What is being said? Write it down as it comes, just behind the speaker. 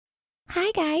Hi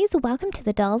guys, welcome to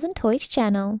the Dolls and Toys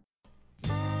channel.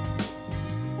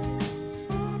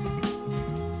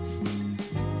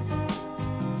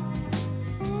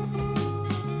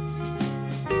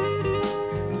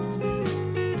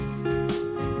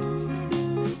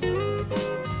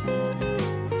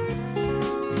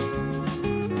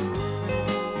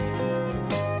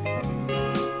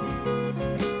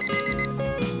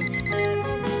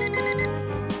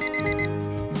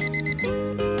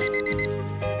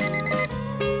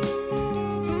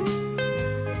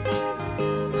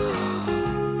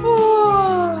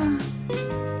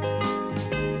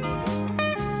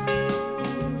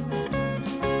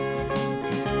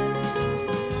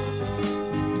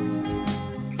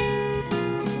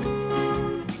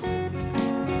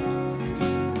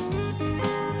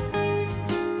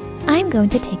 I'm going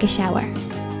to take a shower.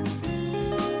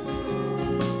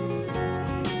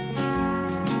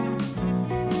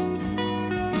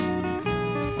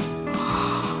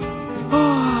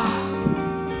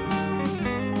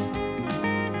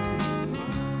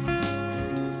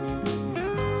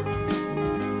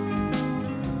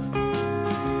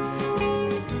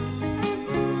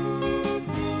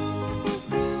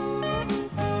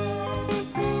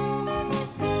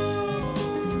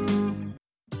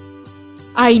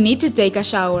 I need to take a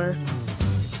shower.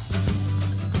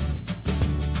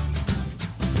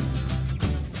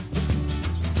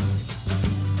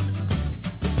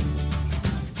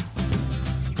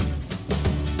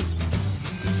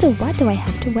 So what do I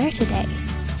have to wear today?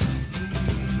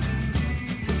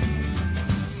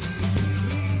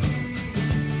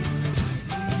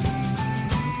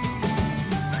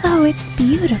 Oh, it's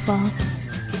beautiful.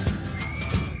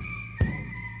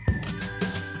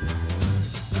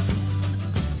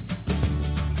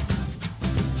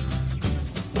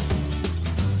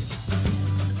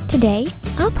 Today,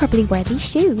 I'll probably wear these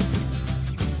shoes.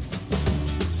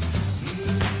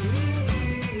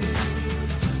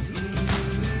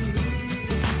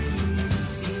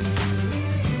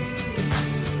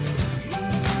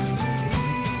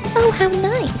 Oh, how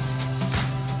nice!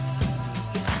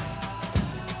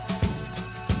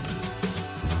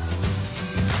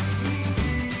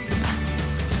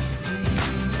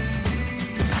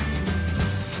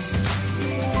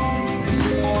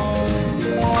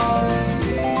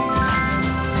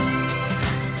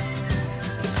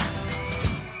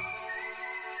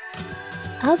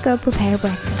 I'll go prepare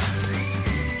breakfast.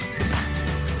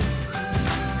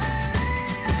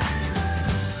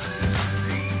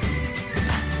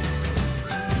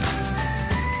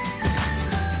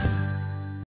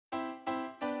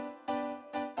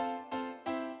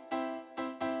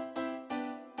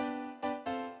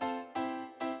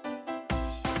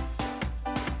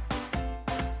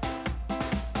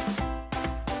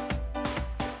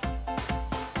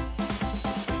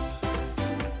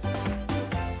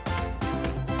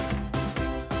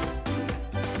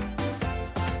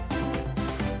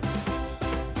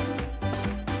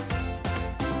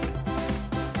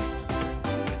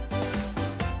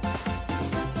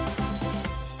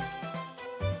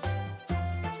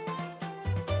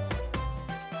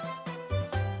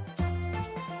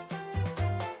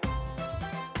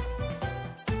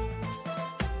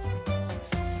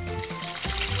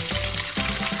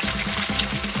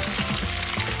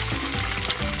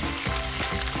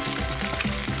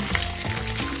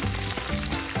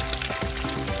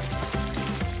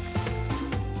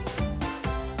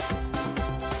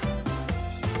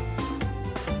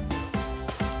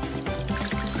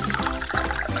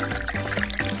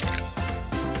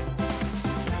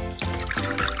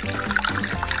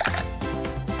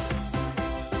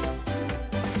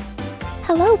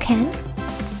 Hello, Ken.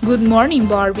 Good morning,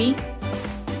 Barbie.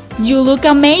 You look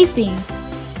amazing.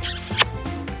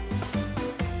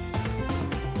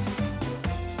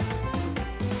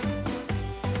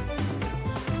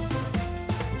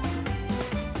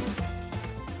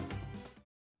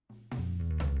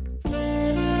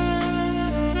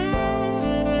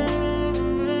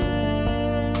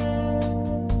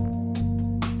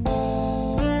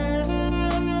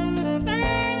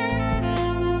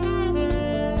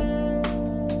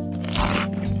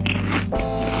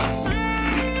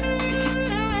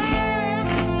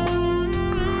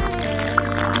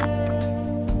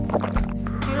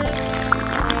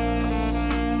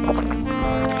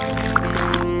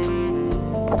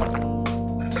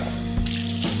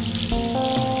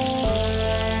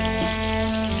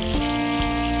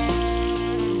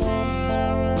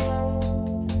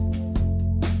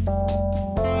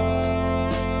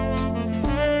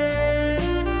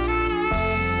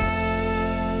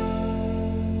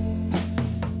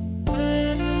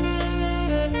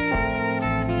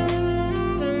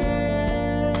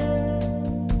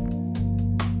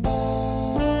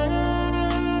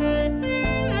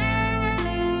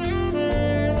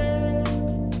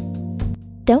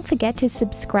 Don't forget to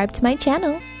subscribe to my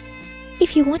channel.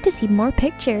 If you want to see more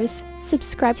pictures,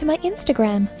 subscribe to my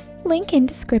Instagram, link in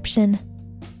description.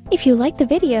 If you like the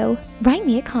video, write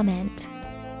me a comment.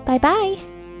 Bye bye!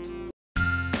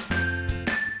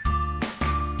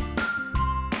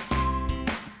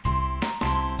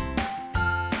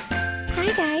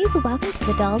 Hi guys, welcome to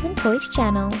the Dolls and Toys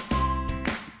channel.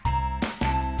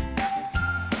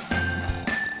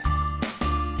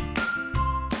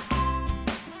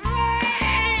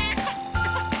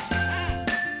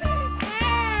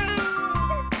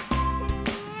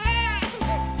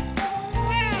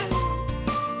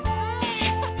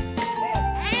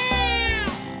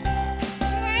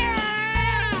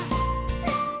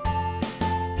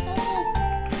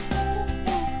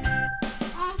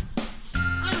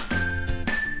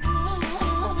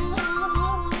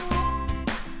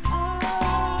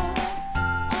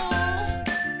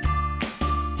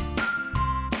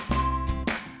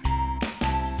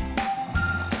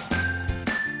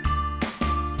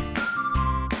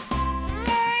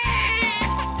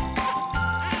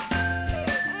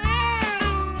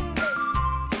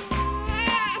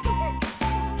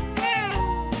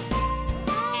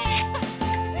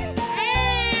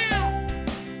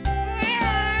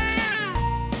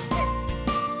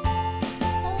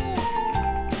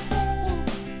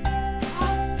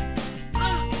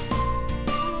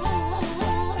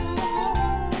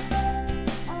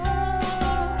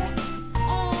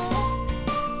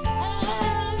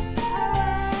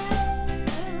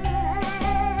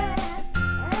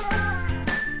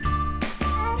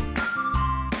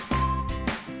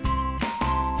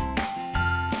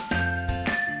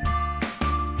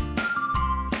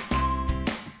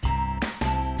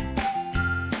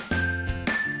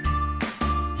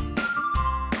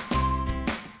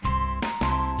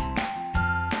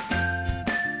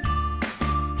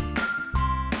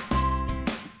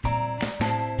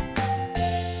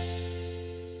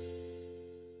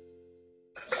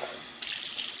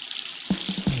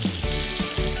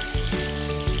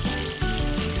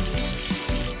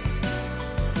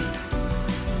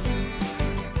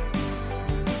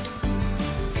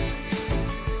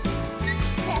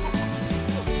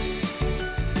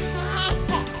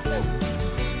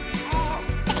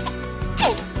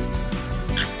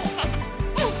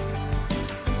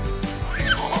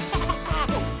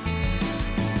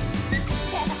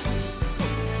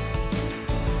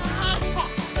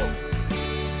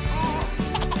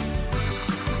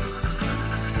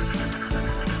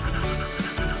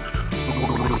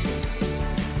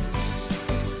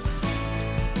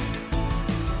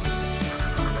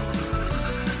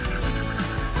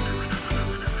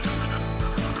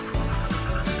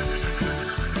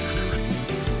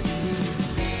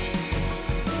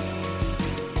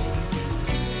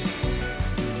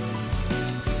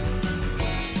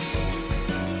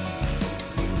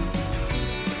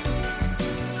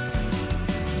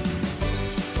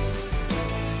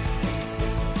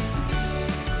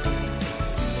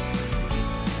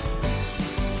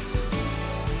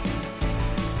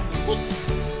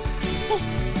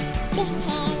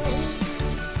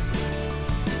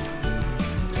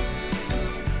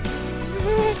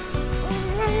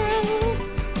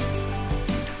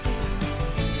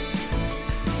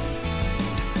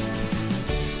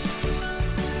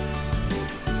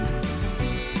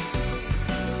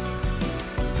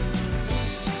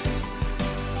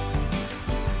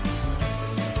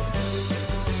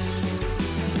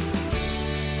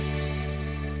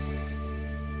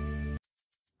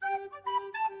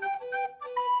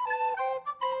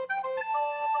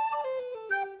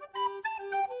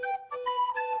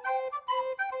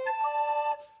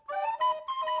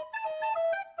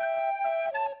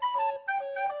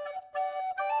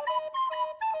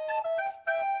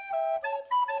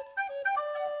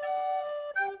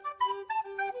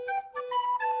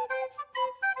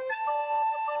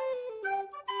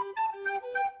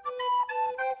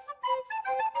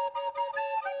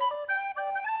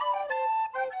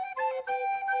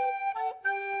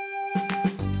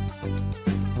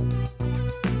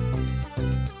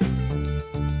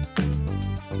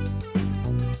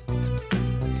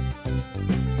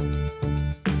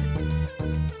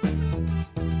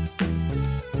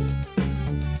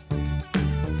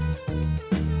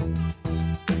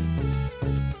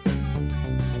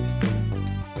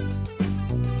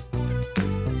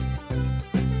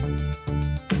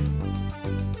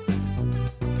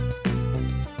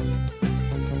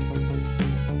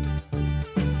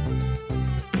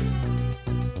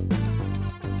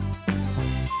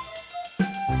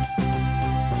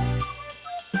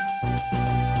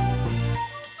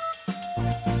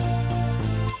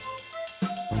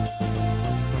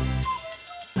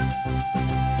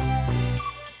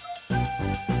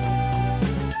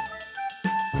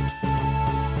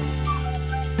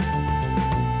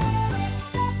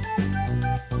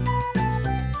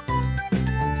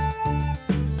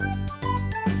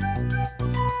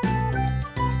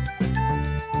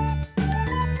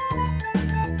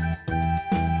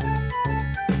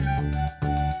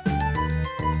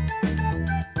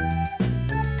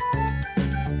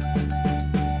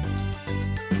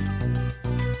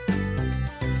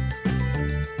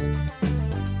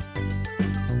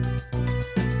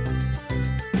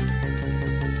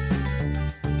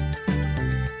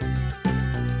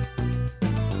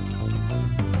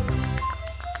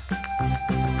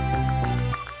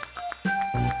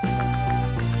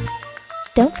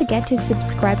 Don't forget to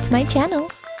subscribe to my channel.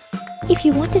 If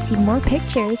you want to see more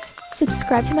pictures,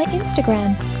 subscribe to my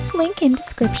Instagram, link in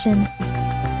description.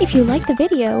 If you like the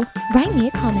video, write me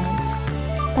a comment.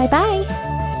 Bye bye!